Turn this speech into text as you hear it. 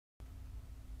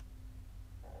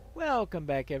Welcome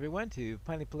back everyone to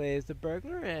Pineleaf Plays the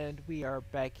Burglar, and we are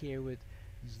back here with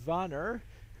Zvanner,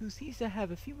 who seems to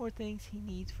have a few more things he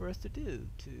needs for us to do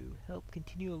to help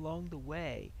continue along the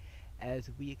way as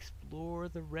we explore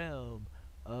the realm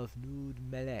of Nud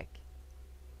Melek.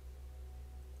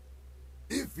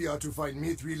 If we are to find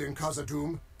Mithril and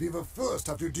Khazad-dûm, we will first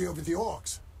have to deal with the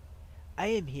orcs. I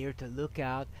am here to look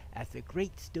out at the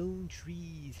great stone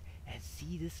trees and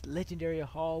see this legendary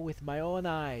hall with my own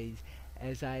eyes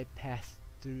as I pass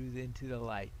through into the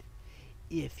light.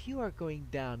 If you are going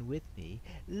down with me,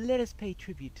 let us pay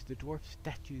tribute to the dwarf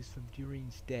statues from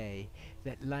Durin's day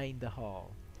that line the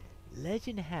hall.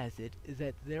 Legend has it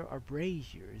that there are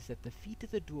braziers at the feet of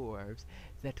the dwarves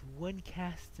that once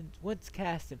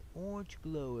cast an orange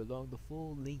glow along the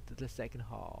full length of the second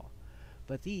hall.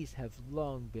 But these have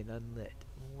long been unlit.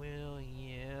 Well,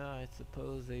 yeah, I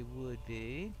suppose they would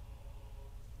be.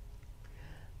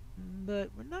 But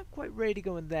we're not quite ready to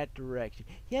go in that direction.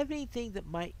 You have anything that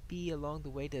might be along the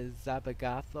way to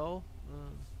Zabagatho?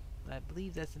 I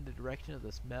believe that's in the direction of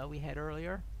the smell we had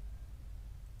earlier.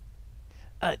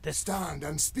 Stand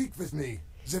and speak with me.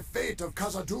 The fate of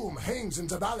Khazad-dûm hangs in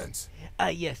the balance.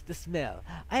 Yes, the smell.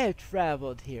 I have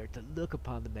traveled here to look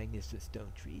upon the magnificent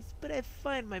stone trees, but I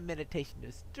find my meditation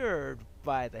disturbed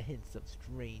by the hints of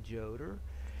strange odor.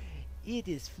 It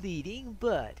is fleeting,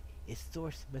 but its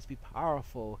source must be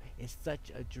powerful in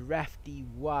such a drafty,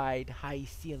 wide,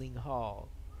 high-ceiling hall.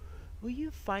 Will you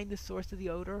find the source of the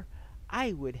odor?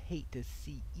 I would hate to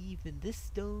see even this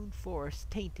stone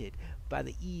forest tainted by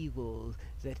the evils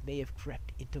that may have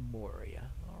crept into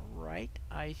Moria. Alright,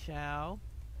 I shall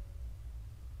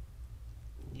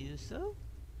do so.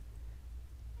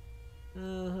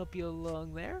 I'll help you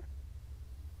along there.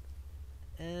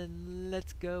 And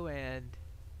let's go and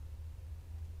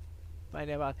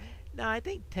find out about... Now, I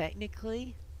think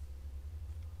technically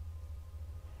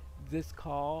this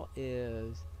call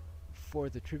is for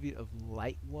the tribute of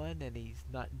Light One, and he's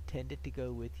not intended to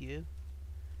go with you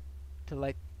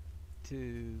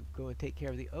to go and take care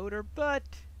of the odor, but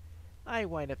I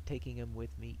wind up taking him with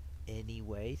me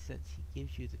anyway, since he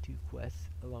gives you the two quests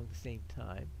along the same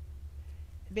time.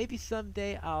 And maybe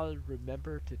someday I'll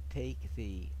remember to take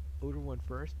the odor one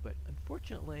first, but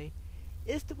unfortunately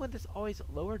it's the one that's always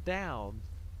lower down.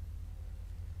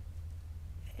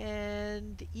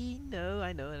 And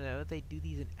I know, they do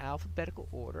these in alphabetical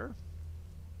order.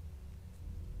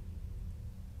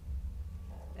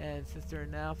 And since they're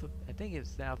in I think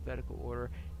it's in alphabetical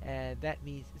order, and that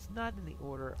means it's not in the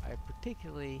order I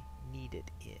particularly need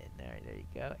it in. Alright, there you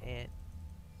go, and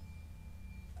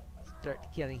start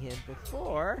killing him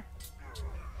before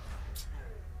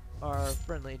our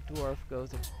friendly dwarf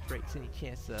goes and breaks any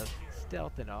chance of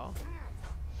stealth and all.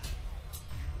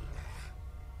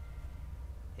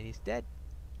 And he's dead.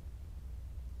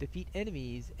 Defeat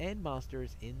enemies and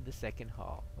monsters in the second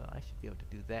hall. Well, I should be able to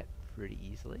do that pretty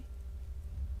easily.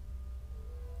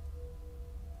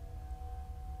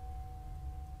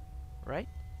 Right?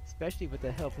 Especially with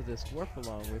the help of this dwarf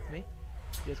along with me.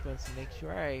 Just wants to make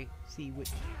sure I see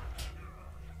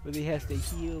whether he has the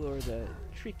heal or the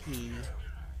tricky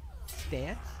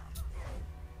stance.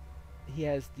 He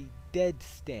has the dead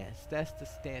stance. That's the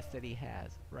stance that he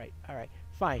has. Right. Alright.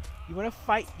 Fine. You want to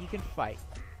fight? You can fight.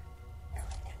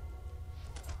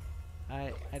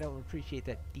 I don't appreciate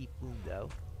that deep wound though.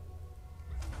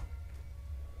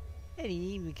 And he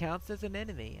even counts as an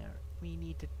enemy. We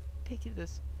need to take you to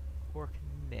this orc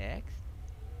next.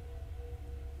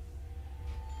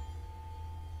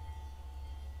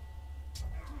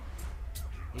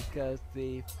 Because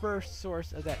the first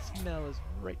source of that smell is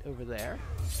right over there.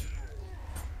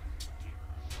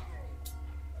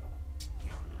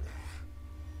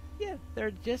 Yeah, they're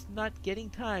just not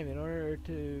getting time in order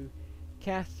to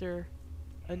cast their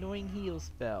annoying heal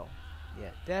spell. Yeah,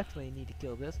 definitely need to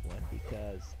kill this one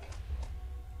because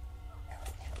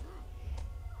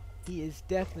he is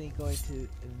definitely going to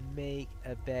make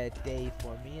a bad day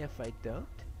for me if I don't,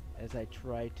 as I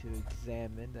try to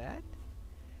examine that.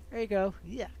 There you go.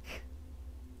 Yuck.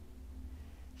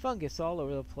 Fungus all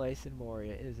over the place in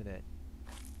Moria, isn't it?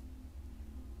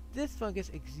 This fungus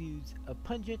exudes a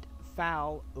pungent,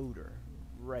 foul odor.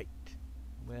 Right.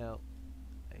 Well,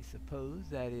 I suppose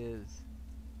that is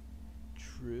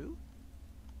true.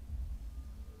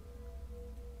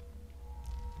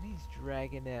 These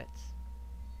dragonettes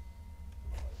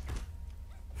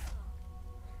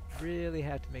really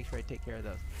have to make sure I take care of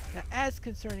those. Now, as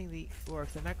concerning the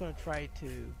orcs, I'm not going to try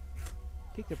to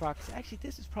pick their box. Actually,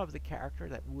 this is probably the character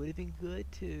that would have been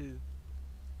good to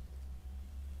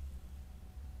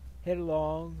head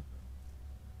along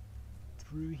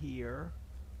through here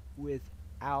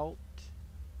without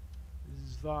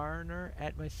Varner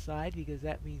at my side because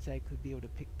that means I could be able to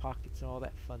pick pockets and all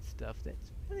that fun stuff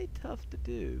that's really tough to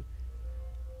do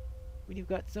when you've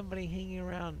got somebody hanging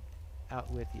around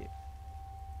out with you.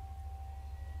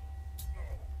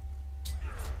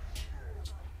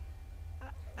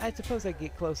 I suppose I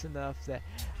get close enough that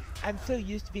I'm so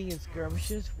used to being in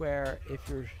skirmishes where if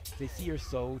they see your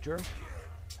soldier,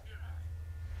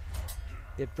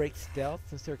 it breaks stealth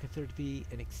since they're considered to be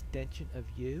an extension of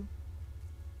you.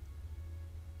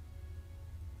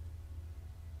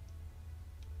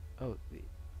 Oh, the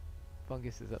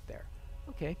fungus is up there.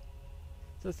 Okay.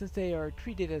 So since they are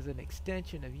treated as an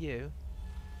extension of you,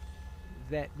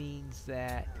 that means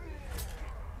that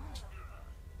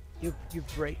you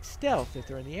break stealth if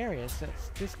they're in the area.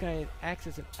 Since this guy acts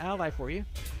as an ally for you.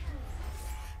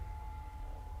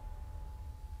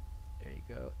 There you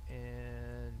go.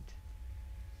 And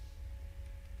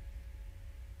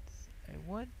I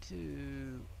want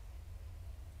to...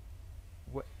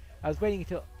 I was waiting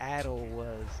until Adel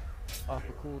was off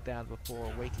a cooldown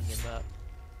before waking him up.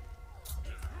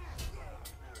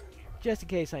 Just in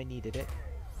case I needed it.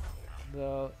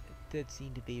 Though it did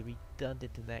seem to be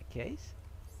redundant in that case.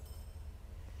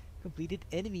 Completed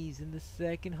enemies in the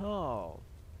second hall.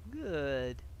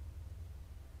 Good.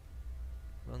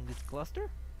 Fungus cluster?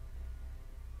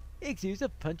 Exudes a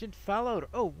pungent foul odor.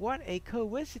 Oh, what a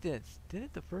coincidence!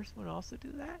 Didn't the first one also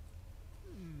do that?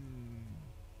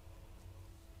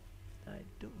 I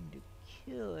don't need to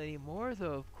kill anymore,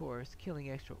 though, of course,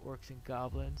 killing extra orcs and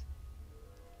goblins.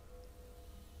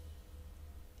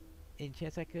 Any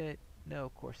chance I could? No,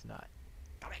 of course not.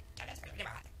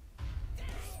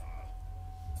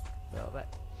 Well,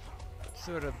 that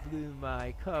sort of blew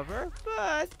my cover,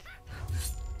 but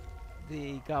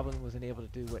the goblin wasn't able to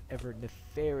do whatever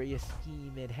nefarious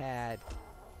scheme it had.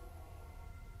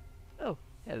 Oh,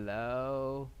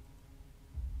 hello.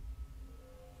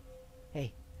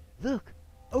 Hey, look!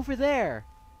 Over there!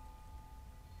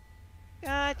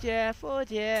 Gotcha!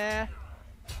 Fooled ya!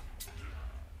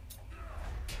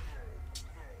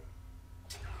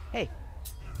 Hey!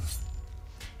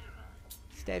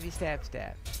 Stabby stab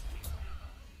stab.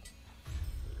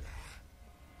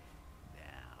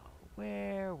 Now,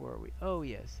 where were we? Oh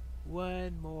yes,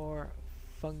 one more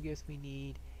fungus we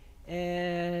need,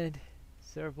 and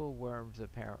several worms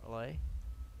apparently.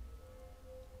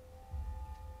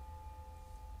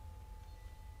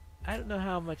 I don't know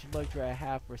how much luxury I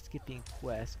have for skipping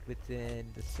quests within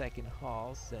the second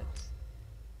hall since...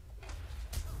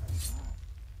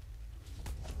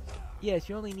 Yes,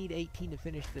 you only need 18 to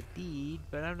finish the deed,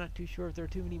 but I'm not too sure if there are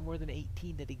too many more than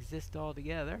 18 that exist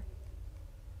altogether.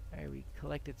 Alright, we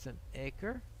collected some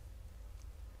ichor.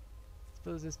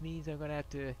 Suppose this means I'm gonna have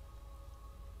to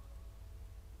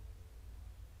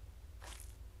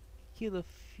kill a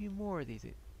few more of these.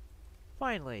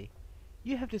 Finally!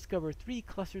 You have discovered 3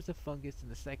 clusters of fungus in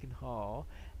the second hall.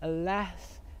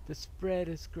 Alas, the spread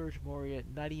has scourged Moria.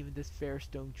 Not even this fair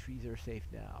stone trees are safe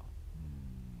now.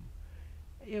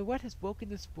 What has woken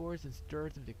the spores and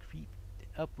stirred them to creep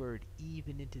upward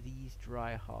even into these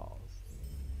dry halls?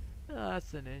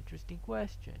 That's an interesting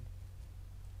question.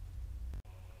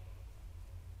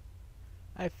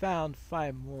 I found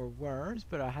 5 more worms,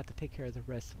 but I'll have to take care of the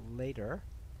rest later.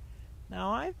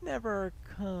 Now, I've never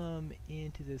come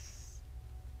into this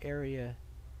area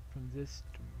from this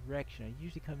direction. I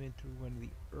usually come in through one of the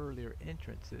earlier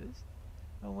entrances.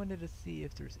 I wanted to see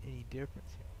if there's any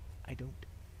difference here. I don't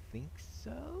think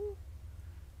so.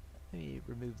 Let me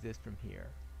remove this from here,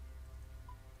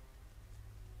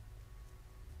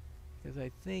 because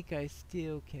I think I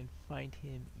still can find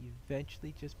him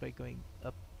eventually just by going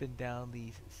up and down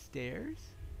these stairs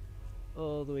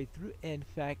all the way through. In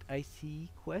fact, I see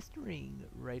quest ring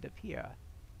right up here.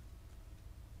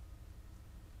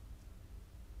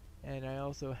 And I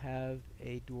also have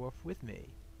a dwarf with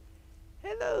me.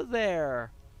 Hello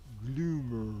there,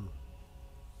 Gloomer.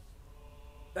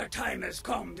 The time has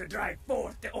come to drive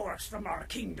forth the orcs from our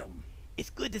kingdom. It's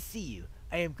good to see you.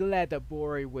 I am glad that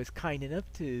Moria was kind enough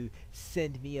to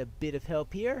send me a bit of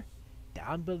help here.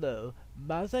 Down below,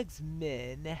 Mazog's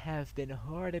men have been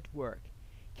hard at work.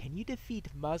 Can you defeat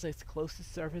Mazog's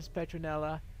closest service,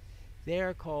 Petronella? They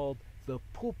are called the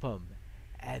Pulpum,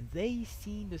 and they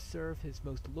seem to serve his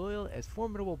most loyal as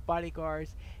formidable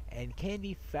bodyguards and can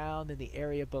be found in the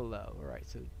area below. Alright,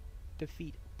 so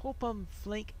defeat Pulpum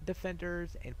flank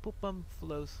defenders and Pulpum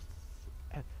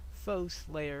foe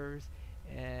slayers,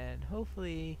 and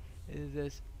hopefully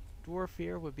this dwarf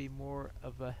here would be more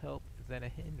of a help than a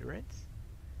hindrance.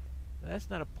 That's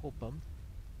not a Pulpum.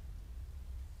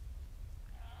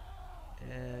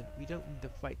 And we don't need to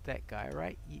fight that guy,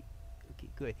 right?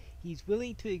 Okay, good. He's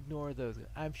willing to ignore those.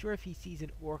 I'm sure if he sees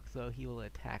an orc, though, he will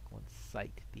attack on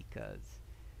sight, because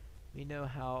we know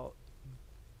how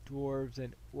dwarves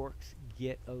and orcs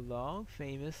get along,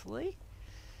 famously.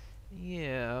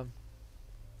 Yeah.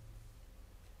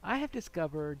 I have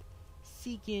discovered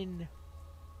Seekin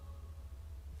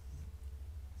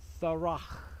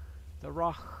Tharach.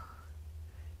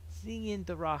 Seekin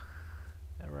Tharach.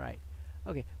 Alright.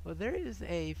 Okay, well there is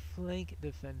a flank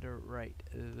defender right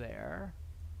there.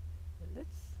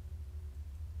 Let's...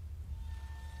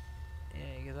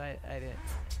 Yeah, because I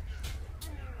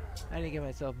didn't give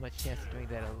myself much chance of doing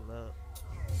that alone.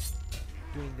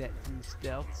 Doing that through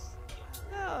stealths.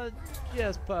 I'll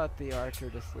just put the archer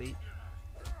to sleep.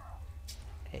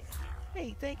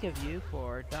 Hey, think of you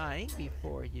for dying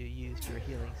before you used your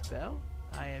healing spell.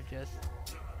 I am just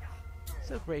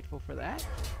so grateful for that.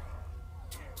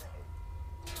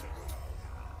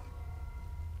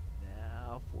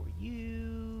 Now for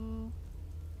you.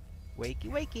 Wakey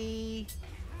wakey.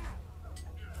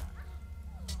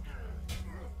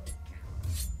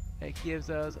 That gives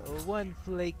us a 1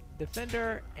 flake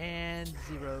defender and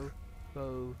 0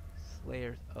 foe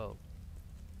slayers. Oh.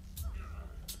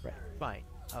 Right, fine.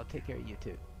 I'll take care of you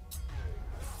too.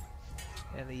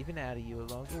 And leave an out of you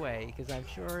along the way, because I'm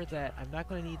sure that I'm not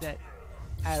going to need that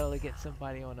idol to get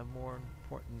somebody on a more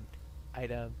important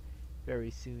item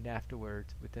very soon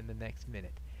afterwards, within the next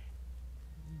minute.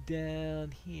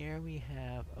 Down here we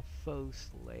have a foe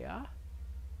slayer.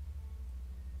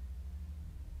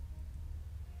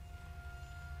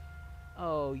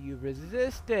 Oh, you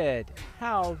resisted!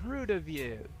 How rude of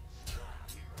you!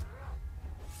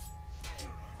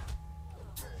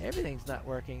 Everything's not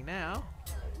working now.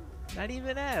 Not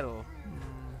even addled.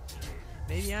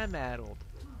 Maybe I'm addled.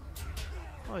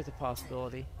 Always a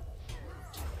possibility.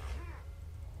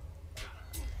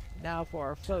 Now for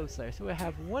our foe slayer. So we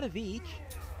have 1 of each.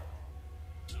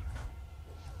 So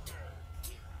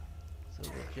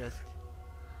we'll just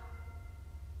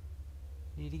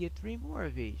need to get 3 more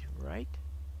of each, right?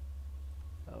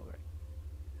 Oh, right.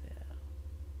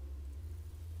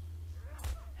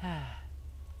 Yeah.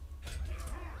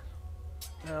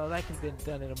 Well, that could have been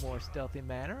done in a more stealthy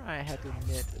manner. I have to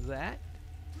admit that.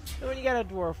 But when you got a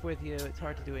dwarf with you, it's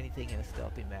hard to do anything in a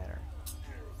stealthy manner.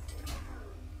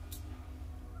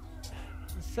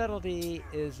 Subtlety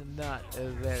is not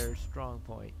their strong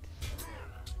point.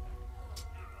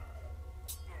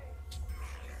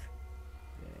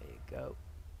 There you go.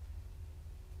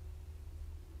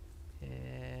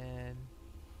 And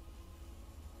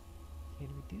can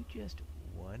we do just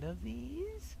 1 of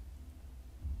these?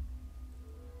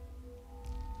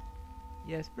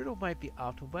 Yes, brittle might be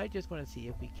optimal, but I just want to see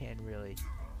if we can really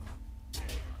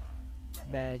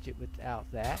manage it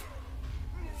without that.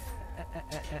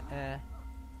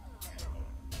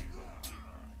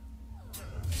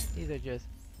 These are just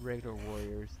regular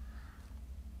warriors.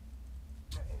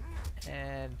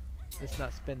 And let's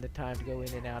not spend the time to go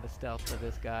in and out of stealth for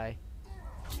this guy.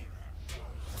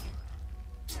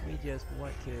 We just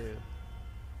want to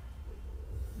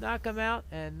knock him out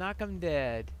and knock him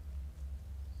dead.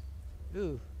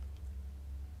 Ooh.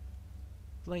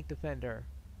 Flank defender.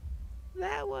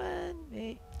 That one!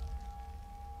 Me.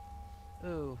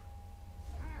 Ooh.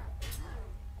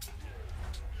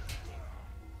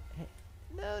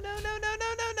 No, no, no, no,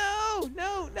 no, no, no!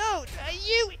 No, no!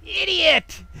 You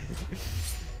idiot!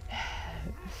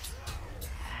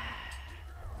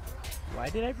 Why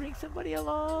did I bring somebody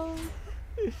along?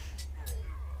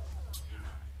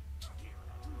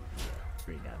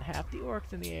 Bring down half the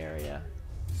orcs in the area.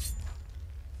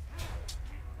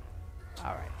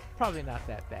 Alright, probably not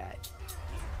that bad.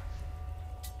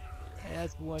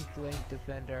 That's 1 flank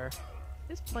defender.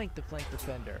 Let's flank the flank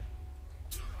defender.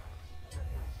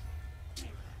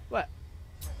 What?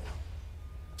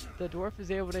 The dwarf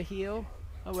is able to heal?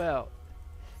 Oh well.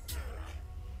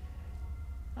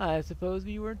 I suppose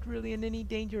we weren't really in any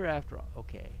danger after all.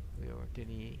 Okay, we weren't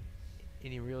in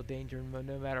any real danger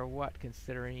no matter what,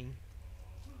 considering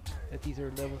that these are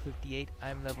level 58,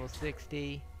 I'm level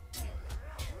 60.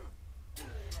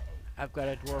 I've got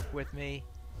a dwarf with me.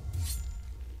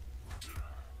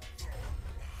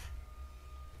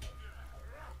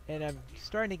 And I'm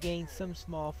starting to gain some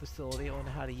small facility on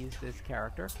how to use this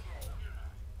character.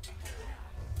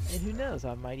 And who knows,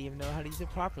 I might even know how to use it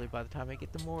properly by the time I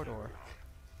get to Mordor.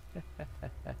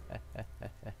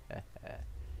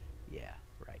 Yeah,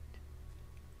 right.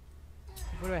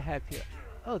 What do I have here?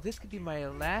 Oh, this could be my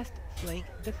last flank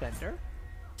defender.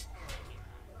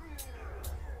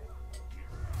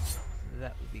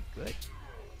 That would be good.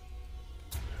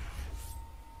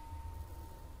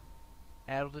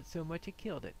 Addled it so much it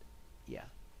killed it. Yeah.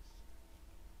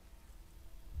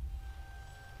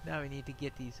 Now we need to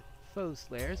get these foe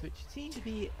slayers, which seem to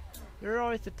be, they're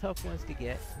always the tough ones to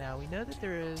get. Now we know that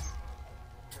there is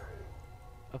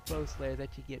a foe slayer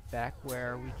that you get back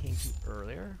where we came to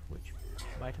earlier, which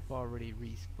might have already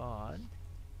respawned.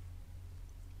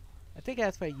 I think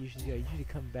that's what I usually do. I usually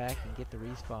come back and get the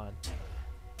respawn.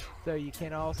 So you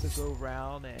can also go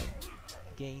around and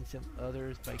gain some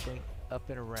others by going up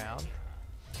and around,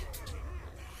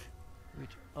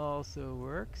 which also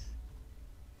works.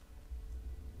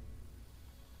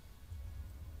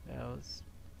 Now let's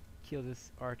kill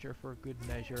this archer for good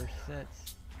measure,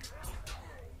 since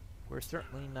we're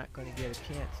certainly not going to get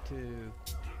a chance to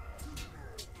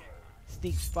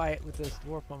sneak by it with this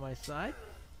dwarf on my side.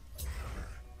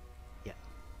 Yeah.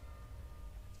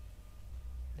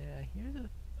 Yeah, here's a...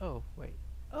 Oh, wait.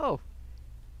 Oh!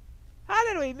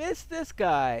 How did we miss this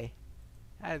guy?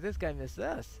 How did this guy miss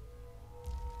us?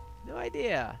 No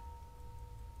idea.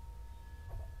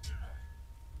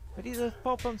 But he's a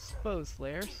Pulpum foe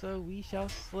slayer, so we shall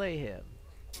slay him.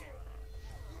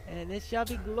 And it shall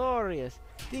be glorious.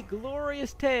 The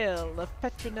glorious tale of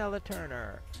Petronella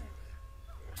Turner.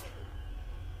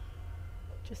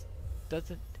 Just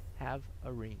doesn't have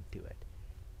a ring to it.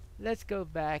 Let's go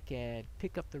back and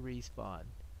pick up the respawn.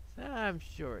 I'm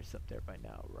sure it's up there by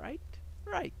now, right?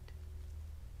 Right.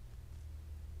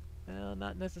 Well,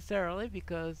 not necessarily,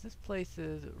 because this place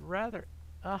is rather...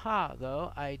 Aha,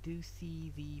 though, I do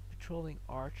see the patrolling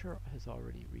archer has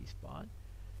already respawned.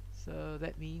 So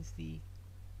that means the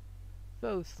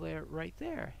foe slayer right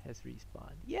there has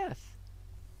respawned. Yes!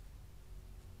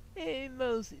 A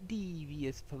most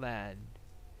devious plan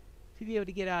to be able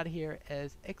to get out of here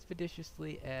as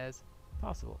expeditiously as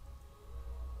possible.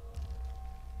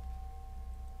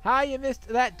 How you missed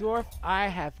that, dwarf? I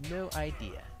have no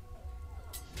idea.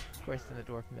 Of course, then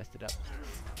the dwarf messed it up.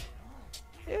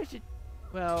 It should...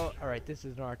 Well, alright, this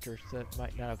is an archer, so it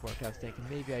might not have worked. I was thinking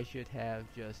maybe I should have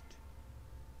just...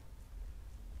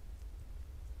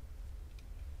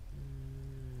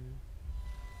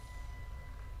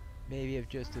 maybe have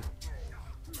just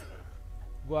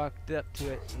walked up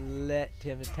to it, let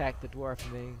him attack the dwarf,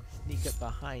 and then sneak up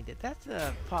behind it. That's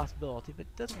a possibility, but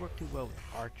it doesn't work too well with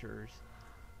archers.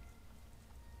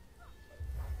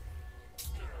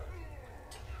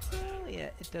 Well,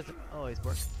 yeah, it doesn't always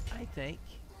work. I think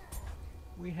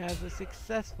we have a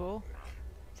successful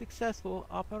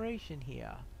operation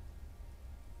here.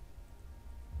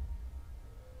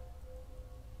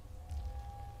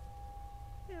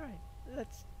 Alright,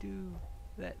 let's do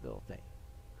that little thing.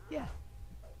 Yeah,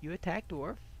 you attack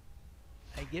dwarf,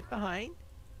 I get behind,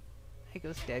 I go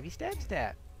stabby stab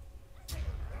stab.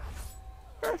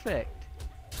 Perfect!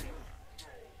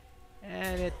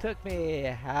 And it took me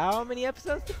how many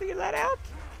episodes to figure that out?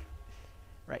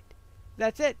 Right.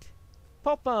 That's it.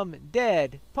 Pulpum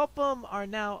dead. Pulpum are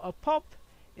now a pulp.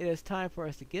 It is time for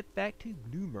us to get back to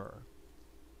Bloomer.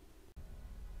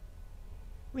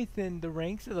 We thinned the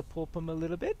ranks of the Pulpum a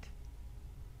little bit.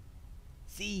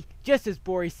 See, just as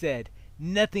Boris said,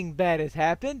 nothing bad has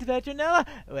happened to Petronella.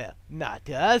 Well, not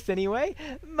to us anyway.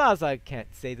 Mazog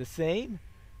can't say the same.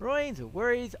 Royan's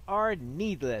worries are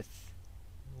needless.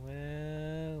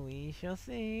 Well, we shall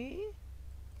see.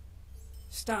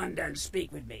 Stand and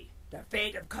speak with me. The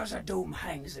fate of Khazad-dûm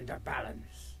hangs in the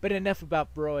balance. But enough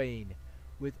about Broyne.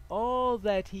 With all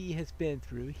that he has been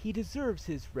through, he deserves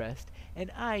his rest,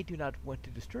 and I do not want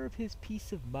to disturb his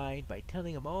peace of mind by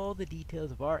telling him all the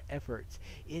details of our efforts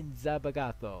in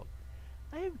Zabagatho.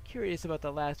 I am curious about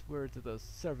the last words of those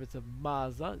servants of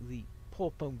Mazog, the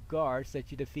Pulpum guards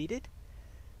that you defeated.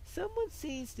 Someone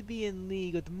seems to be in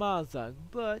league with Mazog,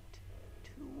 but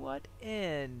to what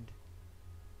end?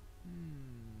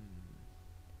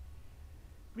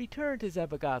 Return to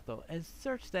Zabagatho and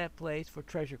search that place for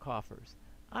treasure coffers.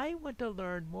 I want to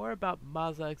learn more about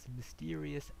Mazog's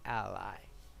mysterious ally.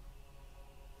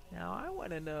 Now I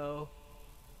want to know,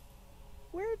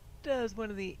 where does one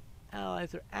of the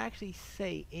allies actually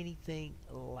say anything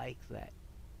like that?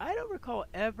 I don't recall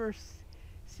ever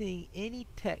seeing any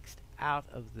text out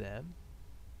of them.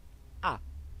 Ah,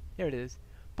 here it is.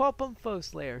 Pulpum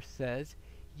Foeslayer says,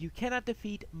 you cannot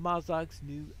defeat Mazog's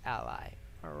new ally.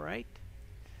 Alright.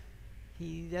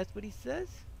 That's what he says?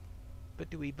 But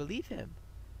do we believe him?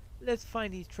 Let's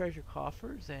find these treasure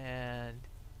coffers and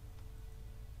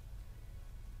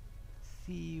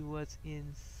see what's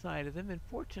inside of them. And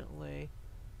fortunately,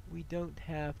 we don't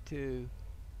have to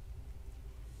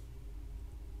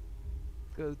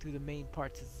go through the main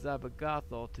parts of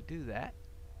Zabagatho to do that.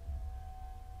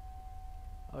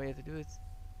 All we have to do is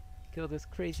kill this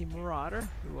crazy marauder,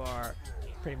 who are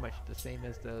pretty much the same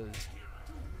as those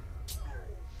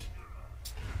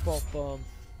Pulpum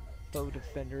foe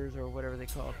defenders or whatever they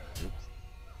call. Oops.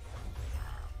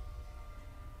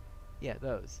 Yeah,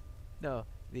 those. No,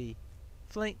 the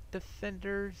flank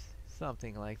defenders,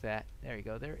 something like that. There you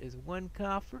go. There is one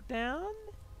coffer down.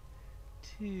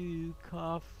 2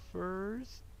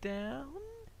 coffers down.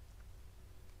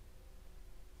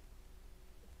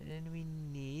 And we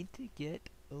need to get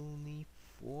only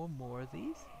 4 more of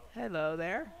these. Hello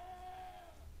there.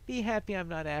 Be happy I'm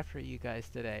not after you guys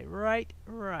today. Right,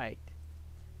 right.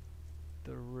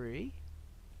 3.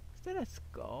 Is that a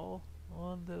skull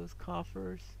on those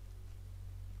coffers?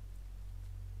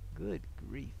 Good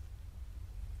grief.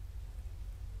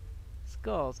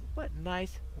 Skulls. What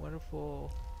nice,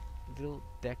 wonderful little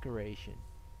decoration.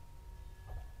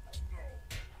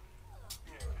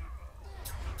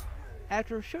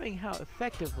 After showing how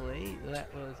effectively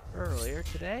that was earlier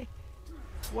today,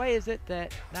 why is it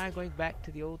that now I'm going back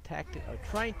to the old tactic of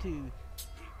trying to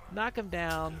knock him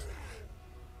down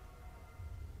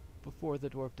before the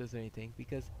dwarf does anything?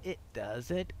 Because it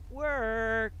doesn't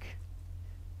work!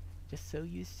 Just so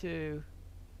used to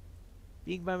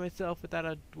being by myself without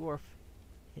a dwarf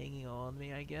hanging on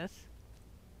me, I guess.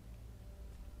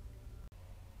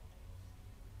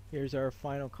 Here's our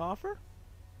final coffer.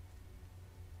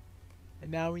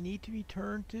 And now we need to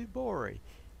return to Moria.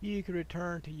 You can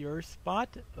return to your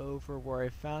spot over where I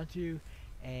found you,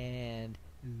 and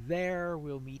there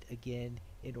we'll meet again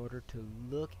in order to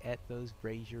look at those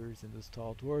braziers and those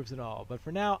tall dwarves and all. But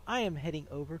for now, I am heading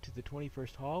over to the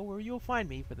 21st Hall, where you'll find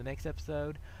me for the next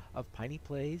episode of Piney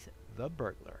Plays The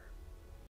Burglar.